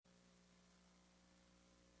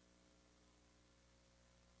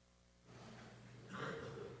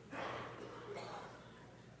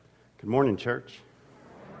Good morning, church.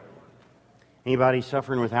 Anybody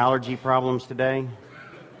suffering with allergy problems today?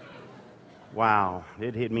 Wow,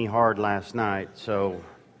 it hit me hard last night, so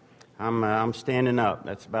I'm standing up.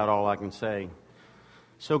 That's about all I can say.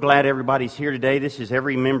 So glad everybody's here today. This is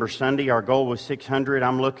Every Member Sunday. Our goal was 600.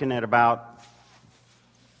 I'm looking at about...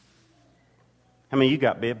 How many you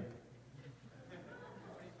got, Bib?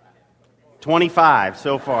 25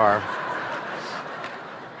 so far.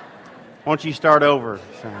 Why don't you start over?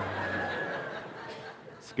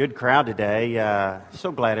 It's a good crowd today.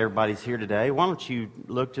 So glad everybody's here today. Why don't you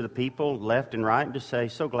look to the people left and right and just say,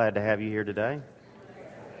 so glad to have you here today.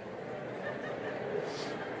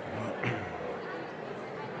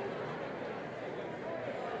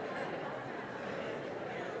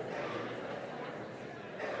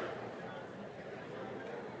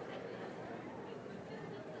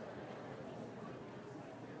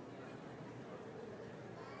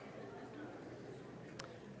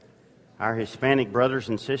 Our Hispanic brothers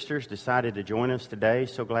and sisters decided to join us today.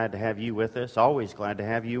 So glad to have you with us. Always glad to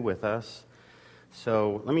have you with us.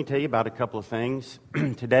 So let me tell you about a couple of things.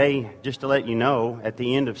 Today, just to let you know, at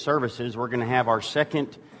the end of services, we're going to have our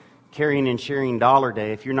second Caring and Sharing Dollar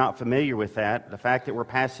Day. If you're not familiar with that, the fact that we're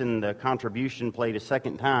passing the contribution plate a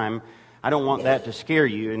second time, I don't want that to scare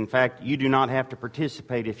you. In fact, you do not have to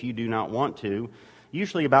participate if you do not want to.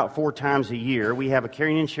 Usually about 4 times a year, we have a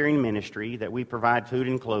Caring and Sharing ministry that we provide food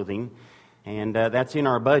and clothing, and that's in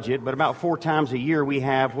our budget. But about 4 times a year, we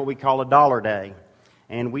have what we call a Dollar Day,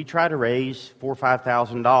 and we try to raise $4,000 or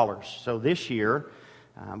 $5,000. So this year,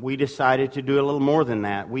 we decided to do a little more than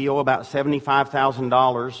that. We owe about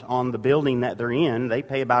 $75,000 on the building that they're in. They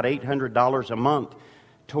pay about $800 a month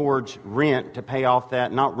towards rent to pay off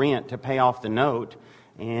that, not rent, to pay off the note.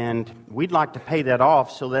 And we'd like to pay that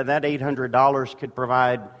off so that that $800 could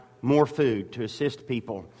provide more food to assist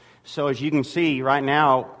people. So as you can see right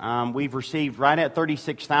now, we've received right at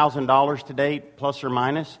 $36,000 to date, plus or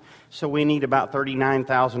minus. So we need about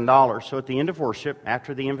 $39,000. So at the end of worship,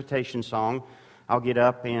 after the invitation song, I'll get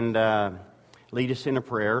up and lead us in a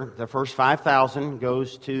prayer. The first $5,000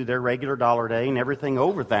 goes to their regular Dollar Day, and everything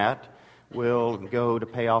over that will go to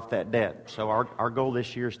pay off that debt. So our goal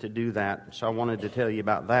this year is to do that. So I wanted to tell you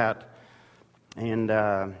about that. And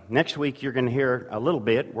next week you're going to hear a little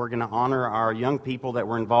bit. We're going to honor our young people that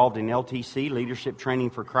were involved in LTC, Leadership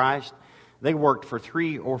Training for Christ. They worked for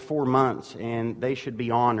 3 or 4 months, and they should be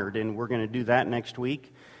honored. And we're going to do that next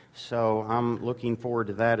week. So I'm looking forward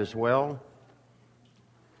to that as well.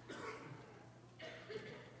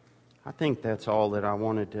 I think that's all that I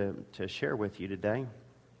wanted to share with you today.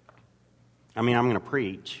 I mean, I'm going to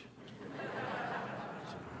preach.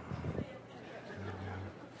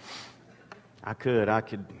 I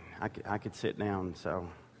could sit down. So,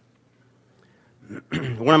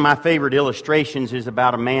 one of my favorite illustrations is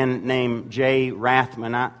about a man named Jay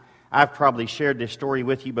Rathman. I've probably shared this story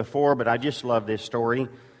with you before, but I just love this story.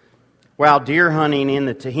 While deer hunting in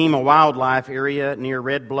the Tehama Wildlife Area near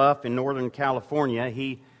Red Bluff in Northern California,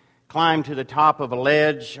 he climbed to the top of a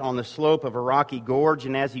ledge on the slope of a rocky gorge,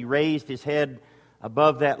 and as he raised his head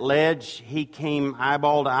above that ledge, he came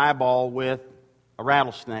eyeball to eyeball with a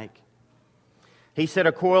rattlesnake. He said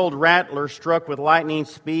a coiled rattler struck with lightning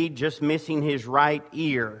speed, just missing his right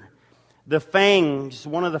ear.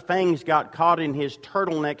 One of the fangs got caught in his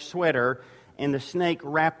turtleneck sweater, and the snake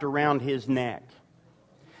wrapped around his neck.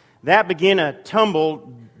 That began a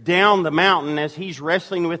tumble down the mountain as he's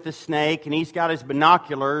wrestling with the snake, and he's got his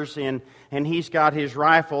binoculars and he's got his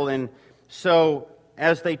rifle. And so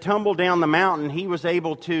as they tumbled down the mountain, he was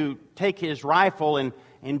able to take his rifle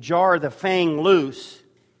and jar the fang loose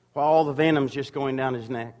while all the venom's just going down his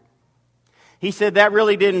neck. He said that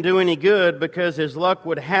really didn't do any good because, as luck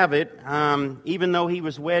would have it, even though he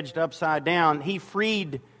was wedged upside down, he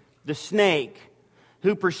freed the snake,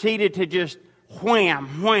 who proceeded to just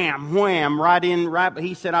wham, wham, wham, right.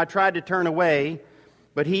 He said, I tried to turn away,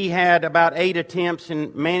 but he had about 8 attempts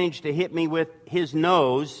and managed to hit me with his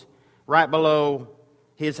nose right below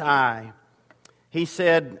his eye. He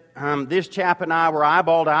said, this chap and I were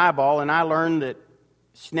eyeball to eyeball, and I learned that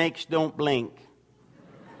snakes don't blink.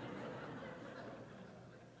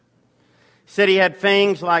 Said he had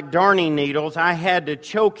fangs like darning needles. I had to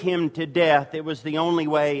choke him to death. It was the only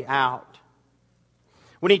way out.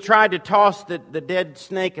 When he tried to toss the dead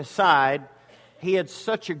snake aside, he had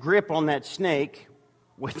such a grip on that snake,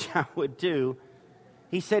 which I would do.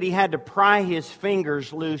 He said he had to pry his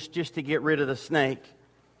fingers loose just to get rid of the snake.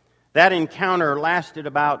 That encounter lasted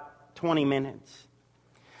about 20 minutes.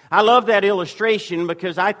 I love that illustration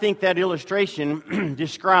because I think that illustration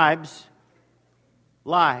describes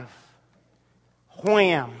life.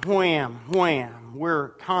 wham, wham, wham. We're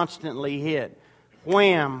constantly hit.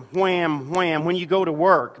 Wham, wham, wham. When you go to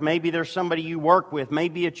work, maybe there's somebody you work with.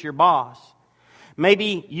 Maybe it's your boss.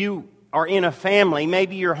 Maybe you are in a family.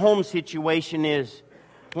 Maybe your home situation is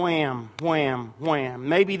wham, wham, wham.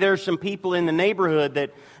 Maybe there's some people in the neighborhood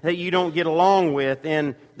that you don't get along with,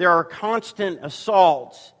 and there are constant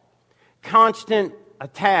assaults, constant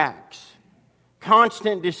attacks,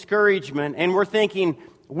 constant discouragement, and we're thinking,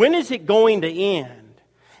 when is it going to end?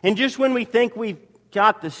 And just when we think we've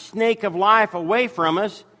got the snake of life away from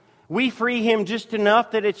us, we free him just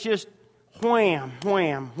enough that it's just wham,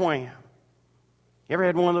 wham, wham. You ever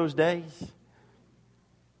had one of those days?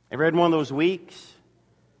 Ever had one of those weeks?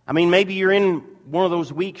 I mean, maybe you're in one of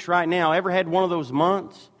those weeks right now. Ever had one of those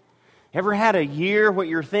months? Ever had a year where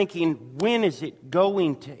you're thinking, when is it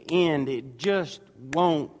going to end? It just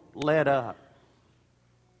won't let up.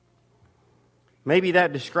 Maybe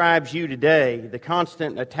that describes you today, the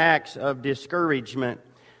constant attacks of discouragement.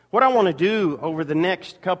 What I want to do over the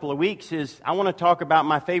next couple of weeks is I want to talk about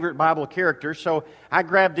my favorite Bible characters. So I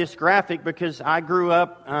grabbed this graphic because I grew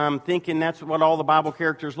up thinking that's what all the Bible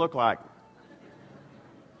characters look like.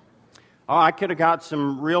 Oh, I could have got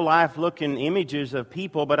some real-life looking images of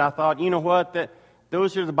people, but I thought, you know what,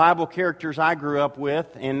 those are the Bible characters I grew up with,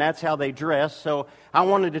 and that's how they dress. So I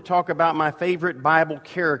wanted to talk about my favorite Bible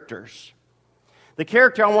characters. The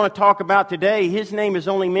character I want to talk about today, his name is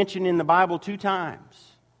only mentioned in the Bible 2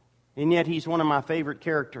 times, and yet he's one of my favorite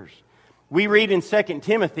characters. We read in 2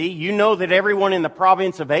 Timothy, you know that everyone in the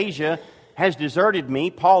province of Asia has deserted me,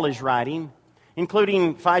 Paul is writing,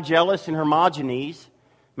 including Phygelus and Hermogenes.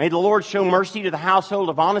 May the Lord show mercy to the household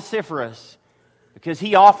of Onesiphorus, because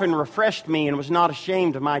he often refreshed me and was not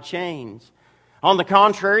ashamed of my chains. On the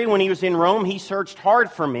contrary, when he was in Rome, he searched hard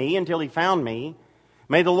for me until he found me.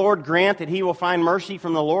 May the Lord grant that he will find mercy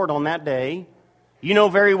from the Lord on that day. You know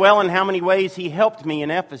very well in how many ways he helped me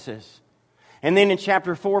in Ephesus. And then in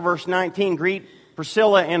chapter 4, verse 19, greet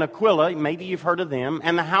Priscilla and Aquila, maybe you've heard of them,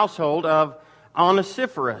 and the household of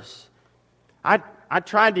Onesiphorus. I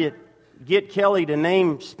tried to get Kelly to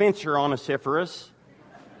name Spencer Onesiphorus.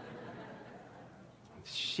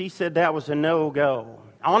 She said that was a no-go.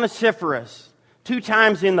 Onesiphorus, 2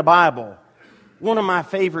 times in the Bible. One of my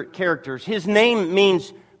favorite characters. His name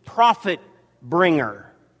means prophet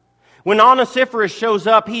bringer. When Onesiphorus shows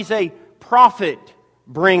up, he's a prophet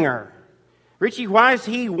bringer. Richie, why is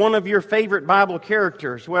he one of your favorite Bible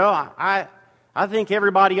characters? Well, I think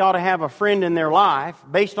everybody ought to have a friend in their life,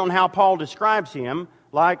 based on how Paul describes him,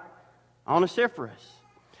 like Onesiphorus.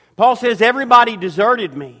 Paul says, everybody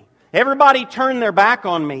deserted me. Everybody turned their back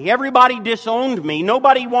on me. Everybody disowned me.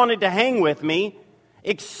 Nobody wanted to hang with me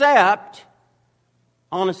except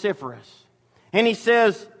Onesiphorus. And he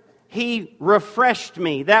says, he refreshed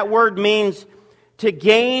me. That word means to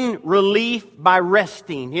gain relief by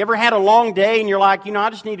resting. You ever had a long day and you're like, I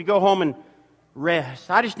just need to go home and rest.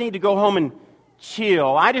 I just need to go home and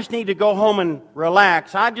chill. I just need to go home and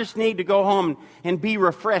relax. I just need to go home and be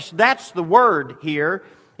refreshed. That's the word here.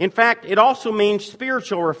 In fact, it also means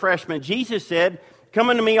spiritual refreshment. Jesus said, come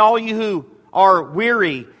unto me, all you who are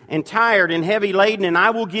weary and tired and heavy laden, and I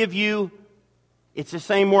will give you, it's the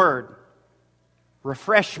same word,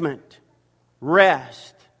 refreshment,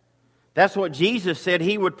 rest. That's what Jesus said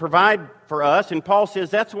he would provide for us. And Paul says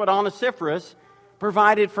that's what Onesiphorus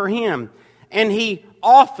provided for him. And he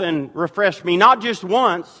often refreshed me, not just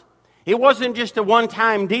once. It wasn't just a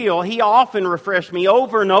one-time deal. He often refreshed me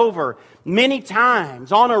over and over, many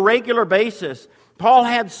times, on a regular basis. Paul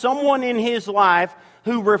had someone in his life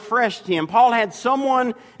who refreshed him. Paul had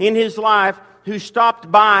someone in his life who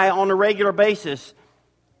stopped by on a regular basis.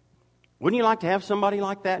 Wouldn't you like to have somebody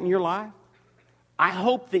like that in your life? I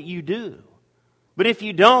hope that you do. But if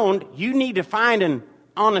you don't, you need to find an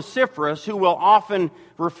Onesiphorus who will often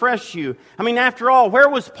refresh you. I mean, after all, where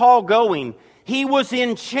was Paul going? He was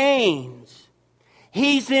in chains.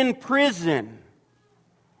 He's in prison.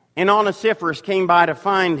 And Onesiphorus came by to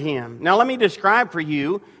find him. Now let me describe for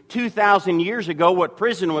you 2,000 years ago what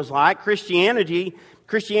prison was like. Christianity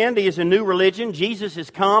is a new religion. Jesus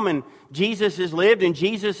has come and Jesus has lived and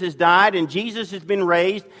Jesus has died and Jesus has been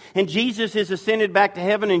raised and Jesus has ascended back to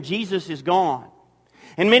heaven and Jesus is gone.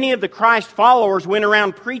 And many of the Christ followers went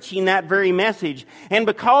around preaching that very message. And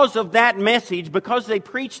because of that message, because they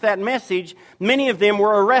preached that message, many of them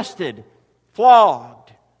were arrested,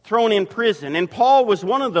 flogged, thrown in prison. And Paul was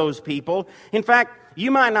one of those people. In fact,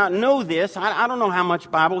 you might not know this. I don't know how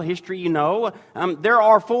much Bible history you know. There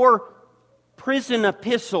are 4 prison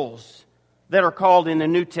epistles that are called in the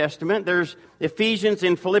New Testament. There's Ephesians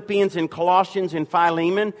and Philippians and Colossians and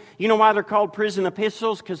Philemon. You know why they're called prison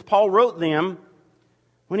epistles? Because Paul wrote them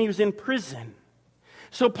when he was in prison.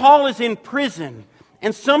 So Paul is in prison,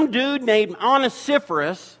 and some dude named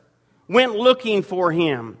Onesiphorus went looking for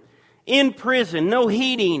him. In prison, no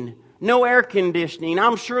heating, no air conditioning.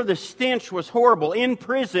 I'm sure the stench was horrible. In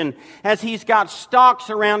prison, as he's got stocks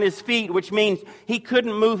around his feet, which means he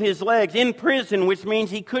couldn't move his legs. In prison, which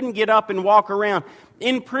means he couldn't get up and walk around.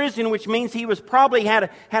 In prison, which means he was probably had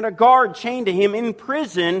a guard chained to him. In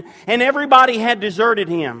prison, and everybody had deserted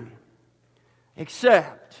him.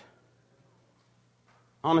 Except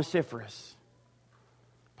Onesiphorus.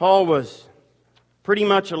 Paul was pretty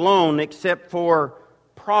much alone except for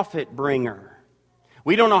prophet bringer.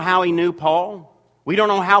 We don't know how he knew Paul. We don't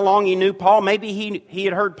know how long he knew Paul. Maybe he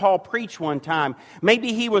had heard Paul preach one time.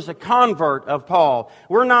 Maybe he was a convert of Paul.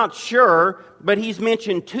 We're not sure, but he's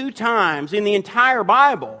mentioned 2 times in the entire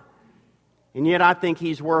Bible. And yet I think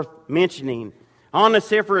he's worth mentioning.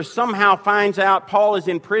 Onesiphorus somehow finds out Paul is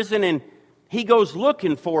in prison and he goes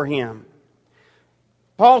looking for him.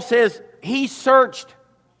 Paul says, he searched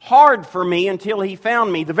hard for me until he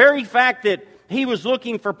found me. The very fact that he was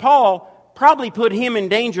looking for Paul probably put him in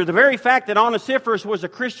danger. The very fact that Onesiphorus was a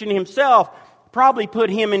Christian himself probably put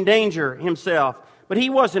him in danger himself. But he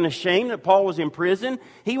wasn't ashamed that Paul was in prison.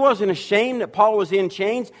 He wasn't ashamed that Paul was in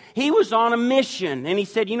chains. He was on a mission. And he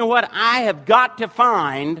said, you know what? I have got to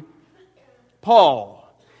find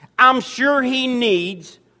Paul. I'm sure he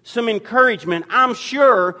needs some encouragement. I'm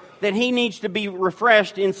sure that he needs to be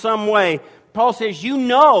refreshed in some way. Paul says, you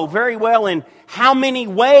know very well in how many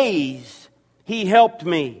ways he helped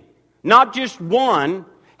me. Not just one,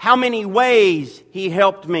 how many ways he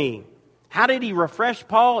helped me. How did he refresh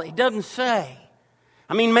Paul? It doesn't say.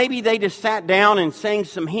 I mean, maybe they just sat down and sang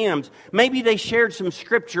some hymns. Maybe they shared some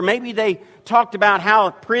scripture. Maybe they talked about how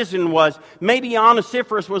prison was. Maybe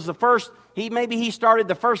Onesiphorus was the first. Maybe he started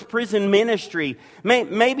the first prison ministry.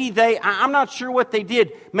 I'm not sure what they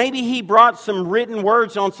did. Maybe he brought some written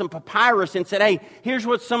words on some papyrus and said, hey, here's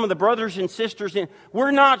what some of the brothers and sisters in.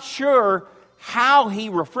 We're not sure how he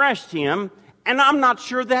refreshed him, and I'm not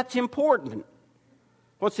sure that's important.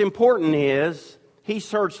 What's important is he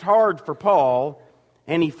searched hard for Paul,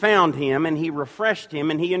 and he found him, and he refreshed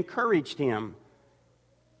him, and he encouraged him.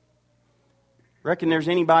 Reckon there's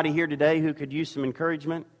anybody here today who could use some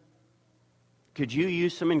encouragement? Could you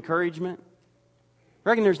use some encouragement?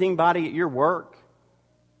 Reckon there's anybody at your work?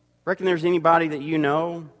 Reckon there's anybody that you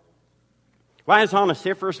know? Why is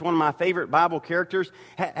Onesiphorus one of my favorite Bible characters?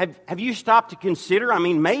 Have you stopped to consider? I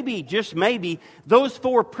mean, maybe, just maybe, those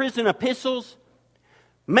 4 prison epistles,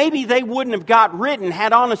 maybe they wouldn't have got written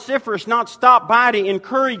had Onesiphorus not stopped by to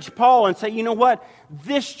encourage Paul and say, you know what?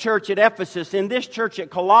 This church at Ephesus and this church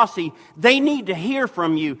at Colossae, they need to hear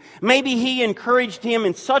from you. Maybe he encouraged him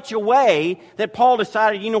in such a way that Paul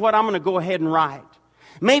decided, you know what? I'm going to go ahead and write.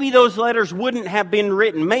 Maybe those letters wouldn't have been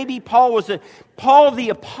written. Maybe Paul the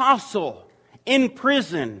apostle, in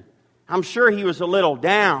prison, I'm sure he was a little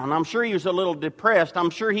down. I'm sure he was a little depressed.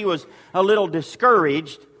 I'm sure he was a little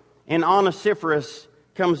discouraged. And Onesiphorus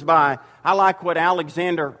comes by. I like what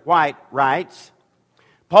Alexander White writes.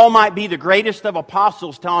 Paul might be the greatest of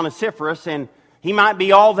apostles to Onesiphorus, and he might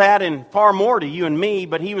be all that and far more to you and me,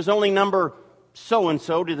 but he was only number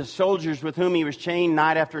so-and-so to the soldiers with whom he was chained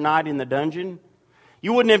night after night in the dungeon.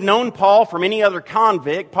 You wouldn't have known Paul from any other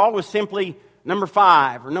convict. Paul was simply number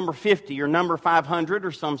 5 or number 50 or number 500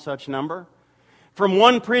 or some such number. From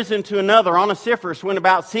one prison to another, Onesiphorus went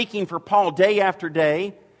about seeking for Paul day after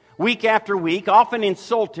day, week after week, often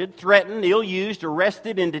insulted, threatened, ill-used,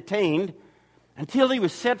 arrested, and detained, until he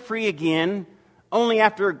was set free again, only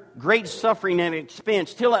after great suffering and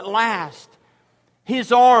expense, till at last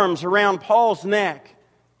his arms around Paul's neck,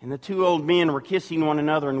 and the 2 old men were kissing one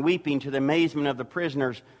another and weeping to the amazement of the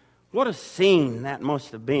prisoners. What a scene that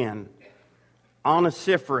must have been.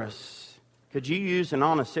 Onesiphorus. Could you use an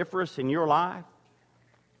Onesiphorus in your life?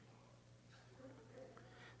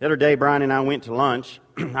 The other day, Brian and I went to lunch.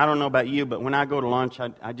 I don't know about you, but when I go to lunch, I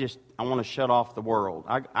want to shut off the world.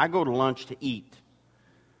 I go to lunch to eat.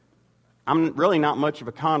 I'm really not much of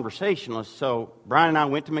a conversationalist, so Brian and I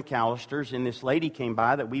went to McAllister's, and this lady came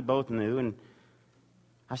by that we both knew, and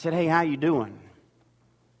I said, hey, how you doing?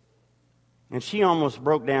 And she almost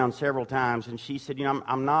broke down several times, and she said,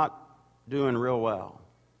 I'm not doing real well.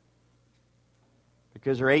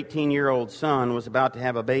 Because her 18-year-old son was about to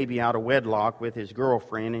have a baby out of wedlock with his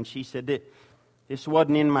girlfriend, and she said that this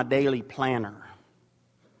wasn't in my daily planner.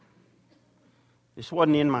 This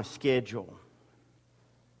wasn't in my schedule.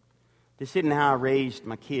 This isn't how I raised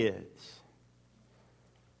my kids.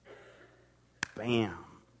 Bam.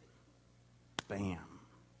 Bam.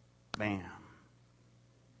 Bam.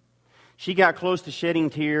 She got close to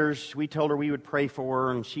shedding tears. We told her we would pray for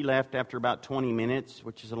her, and she left after about 20 minutes,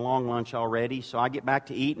 which is a long lunch already. So I get back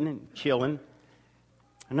to eating and chilling.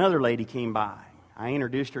 Another lady came by. I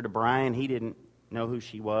introduced her to Brian. He didn't know who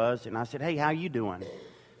she was. And I said, "Hey, how you doing?"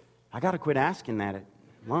 I got to quit asking that at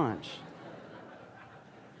lunch.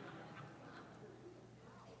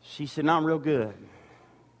 She said, "No, I'm real good.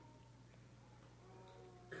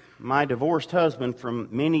 My divorced husband from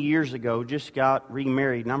many years ago just got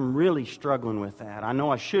remarried, and I'm really struggling with that. I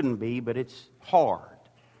know I shouldn't be, but it's hard."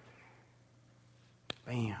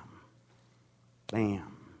 Bam,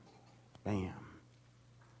 bam, bam.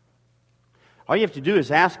 All you have to do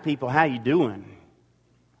is ask people, "How you doing?"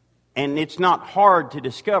 And it's not hard to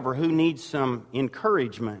discover who needs some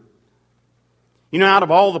encouragement. You know, out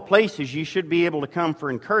of all the places you should be able to come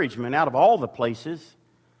for encouragement, out of all the places.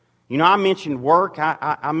 You know, I mentioned work.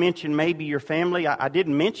 I mentioned maybe your family. I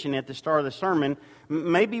didn't mention at the start of the sermon,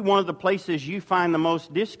 maybe one of the places you find the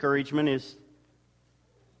most discouragement is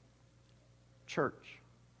church.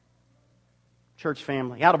 Church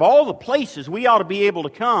family. Out of all the places we ought to be able to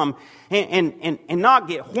come and not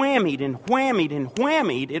get whammied and whammied and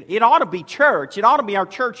whammied, it ought to be church. It ought to be our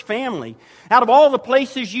church family. Out of all the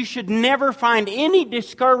places you should never find any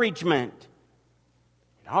discouragement,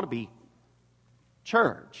 it ought to be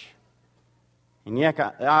church. And yet,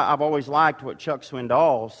 I've always liked what Chuck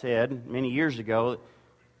Swindoll said many years ago,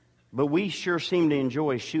 but we sure seem to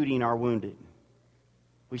enjoy shooting our wounded.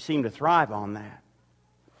 We seem to thrive on that.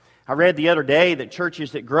 I read the other day that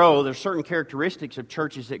churches that grow, there's certain characteristics of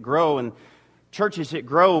churches that grow, and churches that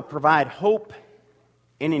grow provide hope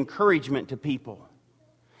and encouragement to people.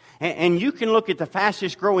 And you can look at the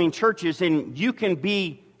fastest growing churches and you can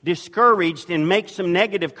be discouraged and make some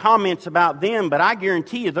negative comments about them, but I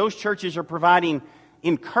guarantee you those churches are providing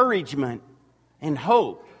encouragement and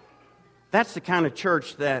hope. That's the kind of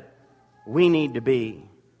church that we need to be.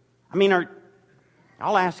 I mean,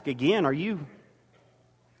 I'll ask again, are you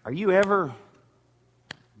ever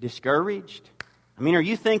discouraged? I mean, are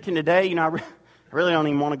you thinking today, you know, I really don't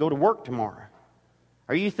even want to go to work tomorrow?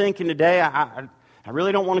 Are you thinking today, I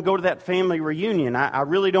really don't want to go to that family reunion. I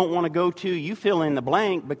really don't want to go to, you fill in the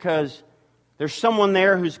blank, because there's someone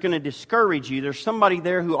there who's going to discourage you. There's somebody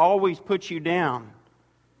there who always puts you down.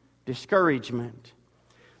 Discouragement.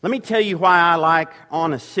 Let me tell you why I like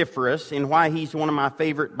Onesiphorus and why he's one of my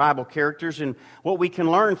favorite Bible characters and what we can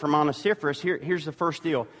learn from Onesiphorus. Here's the first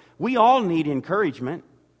deal. We all need encouragement.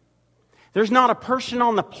 There's not a person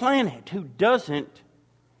on the planet who doesn't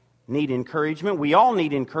need encouragement. We all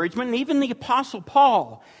need encouragement. And even the Apostle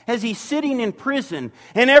Paul, as he's sitting in prison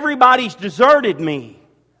and everybody's deserted me,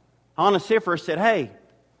 Onesiphorus said, "Hey,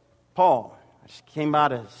 Paul, I just came by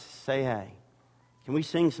to say hey. Can we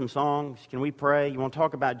sing some songs? Can we pray? You want to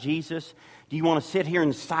talk about Jesus? Do you want to sit here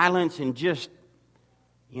in silence and just,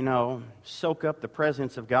 soak up the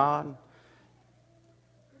presence of God?"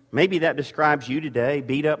 Maybe that describes you today,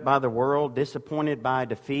 beat up by the world, disappointed by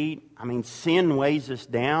defeat. I mean, sin weighs us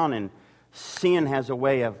down, and sin has a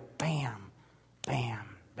way of bam,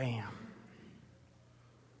 bam, bam.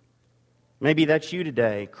 Maybe that's you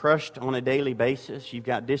today, crushed on a daily basis. You've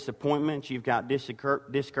got disappointment, you've got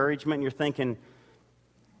discouragement, and you're thinking,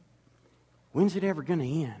 when's it ever going to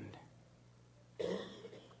end?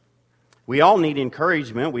 We all need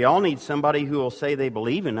encouragement. We all need somebody who will say they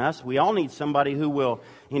believe in us. We all need somebody who will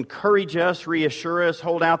encourage us, reassure us,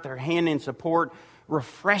 hold out their hand in support,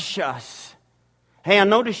 refresh us. Hey, I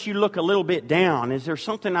notice you look a little bit down. Is there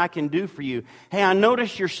something I can do for you? Hey, I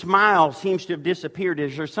notice your smile seems to have disappeared.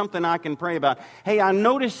 Is there something I can pray about? Hey, I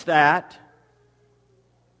noticed that.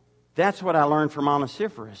 That's what I learned from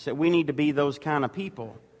Onesiphorus, that we need to be those kind of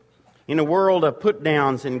people. In a world of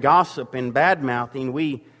put-downs and gossip and bad-mouthing,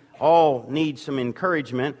 we all need some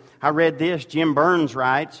encouragement. I read this. Jim Burns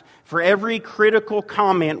writes, "For every critical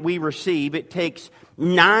comment we receive, it takes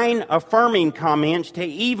 9 affirming comments to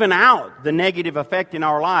even out the negative effect in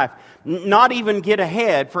our life. Not even get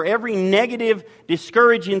ahead. For every negative,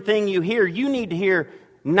 discouraging thing you hear, you need to hear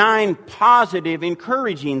 9 positive,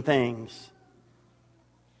 encouraging things."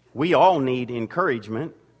 We all need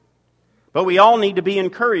encouragement, but we all need to be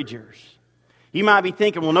encouragers. You might be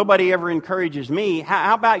thinking, well, nobody ever encourages me.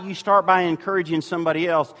 How about you start by encouraging somebody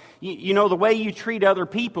else? You know, the way you treat other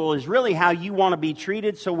people is really how you want to be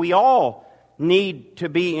treated, so we all need to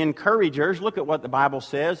be encouragers. Look at what the Bible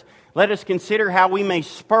says. "Let us consider how we may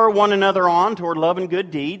spur one another on toward love and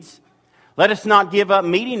good deeds. Let us not give up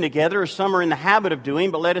meeting together as some are in the habit of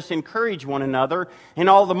doing, but let us encourage one another, and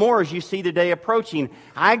all the more as you see the day approaching."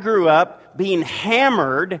 I grew up being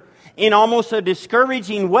hammered in almost a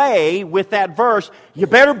discouraging way with that verse, "You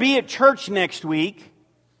better be at church next week."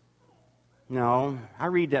 No, I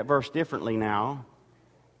read that verse differently now.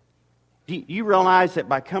 Do you realize that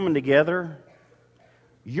by coming together,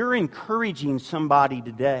 you're encouraging somebody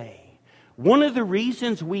today? One of the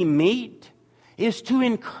reasons we meet is to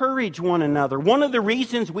encourage one another. One of the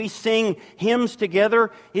reasons we sing hymns together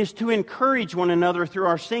is to encourage one another through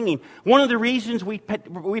our singing. One of the reasons we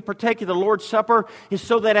partake of the Lord's Supper is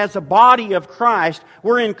so that as a body of Christ,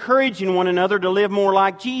 we're encouraging one another to live more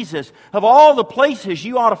like Jesus. Of all the places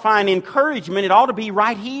you ought to find encouragement, it ought to be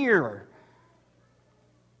right here.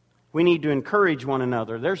 We need to encourage one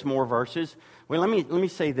another. There's more verses. Well, let me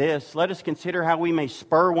say this. Let us consider how we may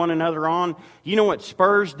spur one another on. You know what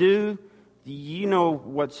spurs do? You know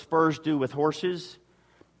what spurs do with horses?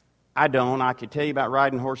 I don't. I could tell you about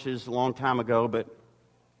riding horses a long time ago, but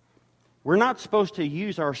we're not supposed to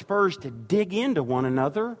use our spurs to dig into one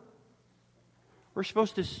another. We're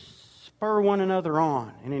supposed to spur one another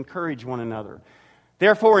on and encourage one another.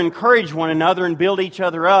 Therefore, encourage one another and build each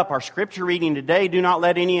other up. Our scripture reading today, do not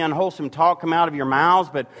let any unwholesome talk come out of your mouths,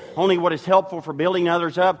 but only what is helpful for building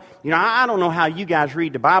others up. You know, I don't know how you guys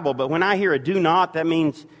read the Bible, but when I hear a do not, that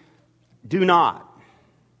means do not.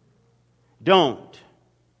 Don't.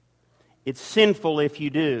 It's sinful if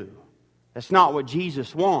you do. That's not what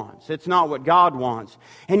Jesus wants. It's not what God wants.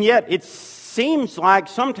 And yet it seems like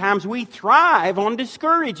sometimes we thrive on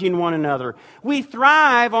discouraging one another. We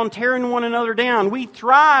thrive on tearing one another down. We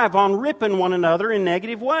thrive on ripping one another in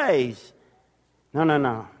negative ways.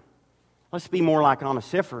 No. Let's be more like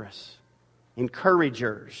Onesiphorus,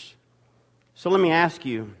 encouragers. So let me ask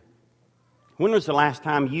you, when was the last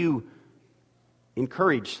time you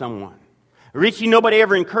encouraged someone? Richie, nobody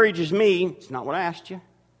ever encourages me. It's not what I asked you.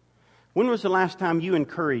 When was the last time you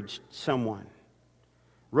encouraged someone?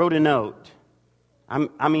 Wrote a note.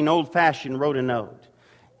 I mean old-fashioned wrote a note.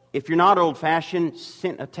 If you're not old-fashioned,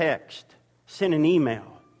 sent a text, sent an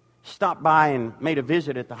email, stopped by and made a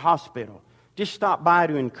visit at the hospital. Just stop by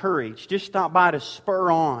to encourage. Just stop by to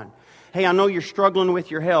spur on. Hey, I know you're struggling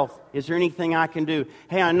with your health. Is there anything I can do?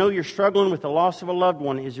 Hey, I know you're struggling with the loss of a loved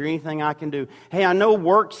one. Is there anything I can do? Hey, I know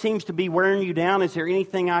work seems to be wearing you down. Is there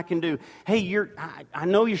anything I can do? Hey, I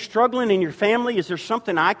know you're struggling in your family. Is there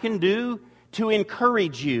something I can do to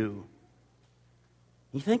encourage you?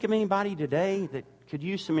 You think of anybody today that could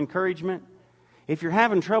use some encouragement? If you're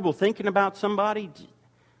having trouble thinking about somebody,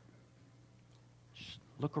 just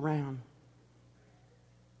look around.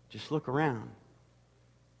 Just look around.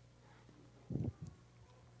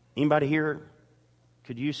 Anybody here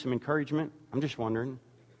could use some encouragement? I'm just wondering.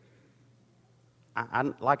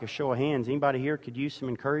 I'd like a show of hands. Anybody here could use some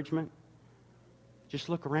encouragement? Just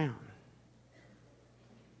look around.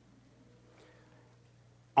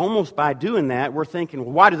 Almost by doing that, we're thinking,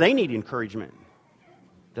 well, why do they need encouragement?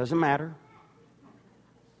 Doesn't matter.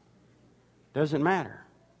 Doesn't matter.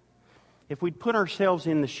 If we'd put ourselves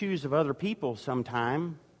in the shoes of other people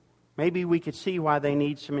sometime, maybe we could see why they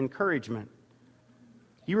need some encouragement.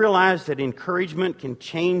 You realize that encouragement can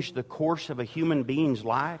change the course of a human being's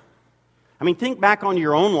life? I mean, think back on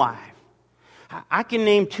your own life. I can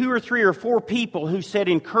name 2 or 3 or 4 people who said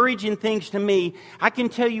encouraging things to me. I can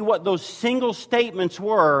tell you what those single statements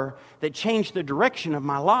were that changed the direction of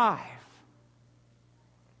my life.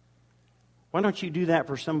 Why don't you do that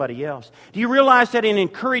for somebody else? Do you realize that an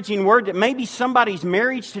encouraging word, that maybe somebody's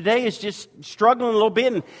marriage today is just struggling a little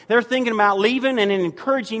bit and they're thinking about leaving, and an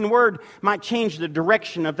encouraging word might change the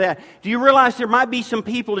direction of that? Do you realize there might be some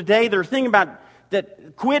people today that are thinking about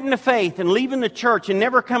that quitting the faith and leaving the church and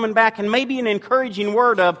never coming back, and maybe an encouraging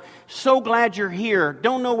word of, so glad you're here,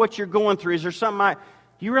 don't know what you're going through, is there something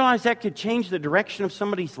do you realize that could change the direction of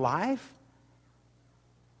somebody's life?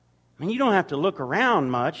 I mean, you don't have to look around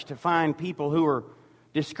much to find people who are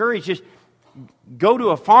discouraged. Just go to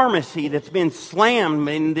a pharmacy that's been slammed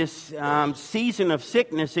in this season of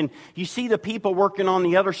sickness, and you see the people working on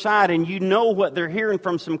the other side, and you know what they're hearing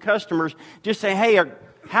from some customers. Just say, hey,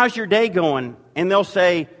 how's your day going? And they'll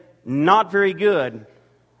say, not very good.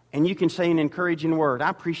 And you can say an encouraging word. I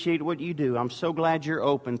appreciate what you do. I'm so glad you're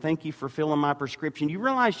open. Thank you for filling my prescription. You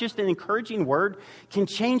realize just an encouraging word can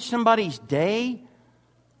change somebody's day,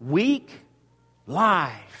 week,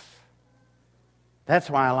 life. That's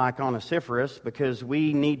why I like Onesiphorus, because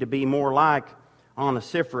we need to be more like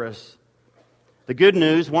Onesiphorus. The good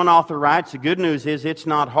news, one author writes, the good news is it's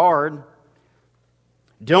not hard.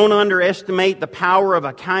 Don't underestimate the power of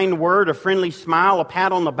a kind word, a friendly smile, a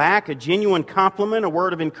pat on the back, a genuine compliment, a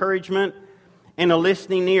word of encouragement, and a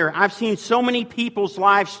listening ear. I've seen so many people's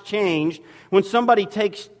lives change when somebody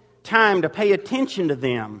takes time to pay attention to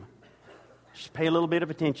them. Just pay a little bit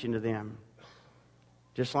of attention to them.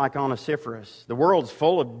 Just like Onesiphorus. The world's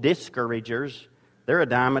full of discouragers. They're a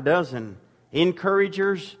dime a dozen.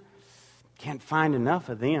 Encouragers, can't find enough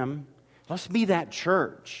of them. Let's be that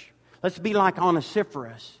church. Let's be like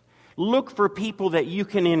Onesiphorus. Look for people that you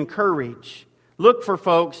can encourage. Look for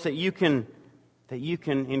folks that you can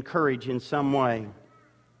encourage in some way.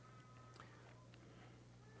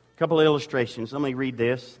 A couple of illustrations. Let me read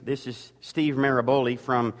this. This is Steve Maraboli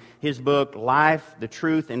from his book, Life, the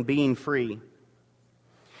Truth, and Being Free.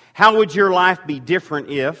 How would your life be different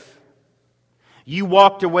if you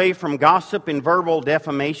walked away from gossip and verbal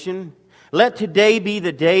defamation? Let today be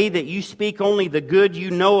the day that you speak only the good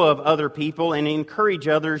you know of other people and encourage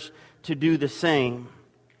others to do the same.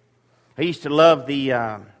 I used to love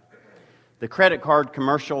the credit card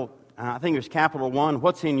commercial. I think it was Capital One.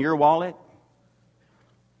 What's in your wallet?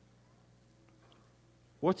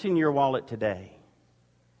 What's in your wallet today?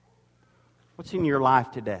 What's in your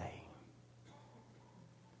life today?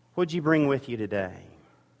 What'd you bring with you today?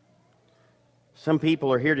 Some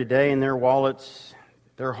people are here today and their wallets,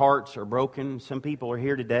 their hearts are broken. Some people are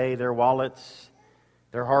here today, their wallets,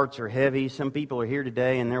 their hearts are heavy. Some people are here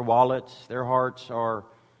today and their wallets, their hearts are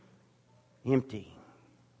empty.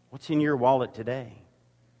 What's in your wallet today?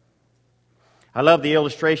 I love the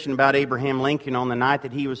illustration about Abraham Lincoln on the night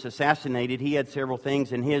that he was assassinated. He had several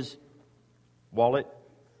things in his wallet,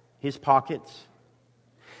 his pockets.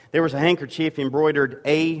 There was a handkerchief embroidered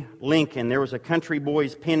A. Lincoln. There was a country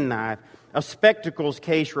boy's penknife, a spectacles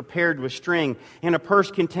case repaired with string, and a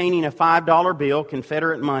purse containing a $5 bill,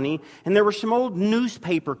 Confederate money, and there were some old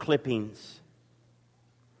newspaper clippings.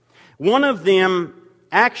 One of them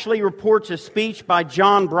actually reports a speech by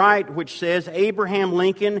John Bright which says Abraham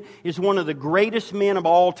Lincoln is one of the greatest men of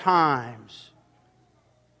all times.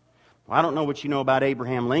 Well, I don't know what you know about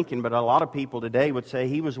Abraham Lincoln, but a lot of people today would say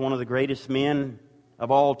he was one of the greatest men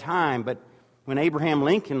of all time. But when Abraham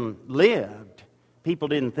Lincoln lived, people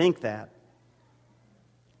didn't think that.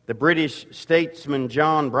 The British statesman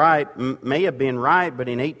John Bright may have been right, but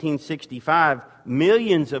in 1865,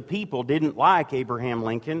 millions of people didn't like Abraham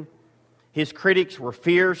Lincoln. His critics were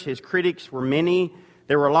fierce. His critics were many.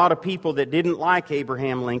 There were a lot of people that didn't like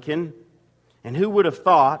Abraham Lincoln. And who would have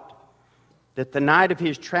thought that the night of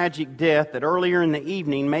his tragic death, that earlier in the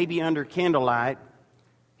evening, maybe under candlelight,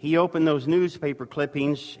 he opened those newspaper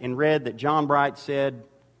clippings and read that John Bright said,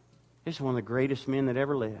 "This is one of the greatest men that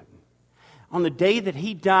ever lived." On the day that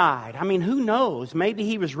he died, I mean, who knows? Maybe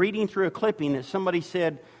he was reading through a clipping that somebody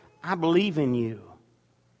said, "I believe in you."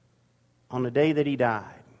 On the day that he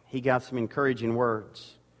died, he got some encouraging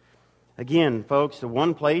words. Again, folks, the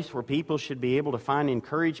one place where people should be able to find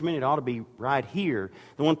encouragement, it ought to be right here.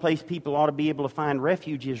 The one place people ought to be able to find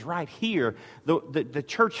refuge is right here. The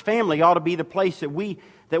church family ought to be the place that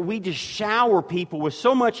we just shower people with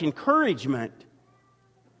so much encouragement.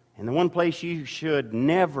 And the one place you should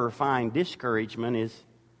never find discouragement is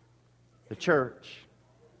the church.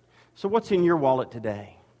 So what's in your wallet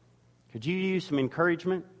today? Could you use some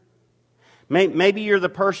encouragement? Maybe you're the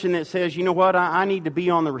person that says, you know what, I need to be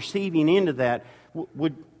on the receiving end of that.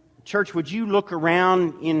 Church, would you look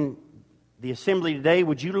around in the assembly today?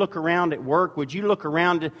 Would you look around at work? Would you look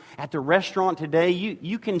around at the restaurant today?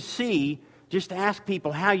 You can see, just ask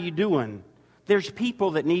people, how you doing? There's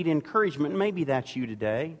people that need encouragement. Maybe that's you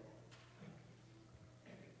today.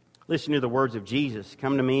 Listen to the words of Jesus.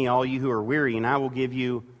 Come to me, all you who are weary, and I will give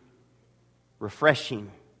you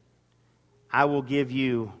refreshing. I will give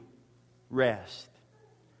you rest.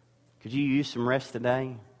 Could you use some rest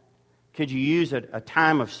today? Could you use a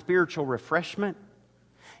time of spiritual refreshment?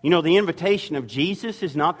 You know, the invitation of Jesus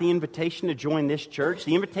is not the invitation to join this church.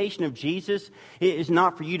 The invitation of Jesus is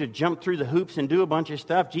not for you to jump through the hoops and do a bunch of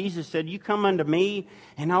stuff. Jesus said, you come unto me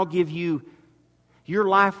and I'll give you, your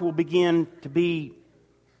life will begin to be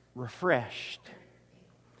refreshed.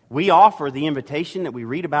 We offer the invitation that we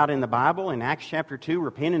read about in the Bible in Acts chapter 2,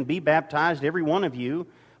 repent and be baptized, every one of you.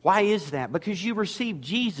 Why is that? Because you received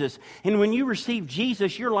Jesus. And when you receive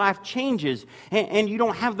Jesus, your life changes. And you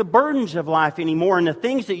don't have the burdens of life anymore. And the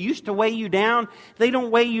things that used to weigh you down, they don't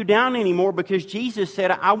weigh you down anymore because Jesus said,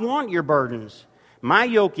 I want your burdens. My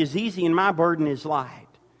yoke is easy and my burden is light.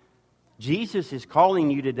 Jesus is calling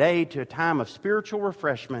you today to a time of spiritual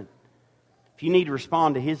refreshment. If you need to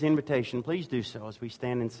respond to His invitation, please do so as we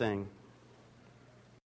stand and sing.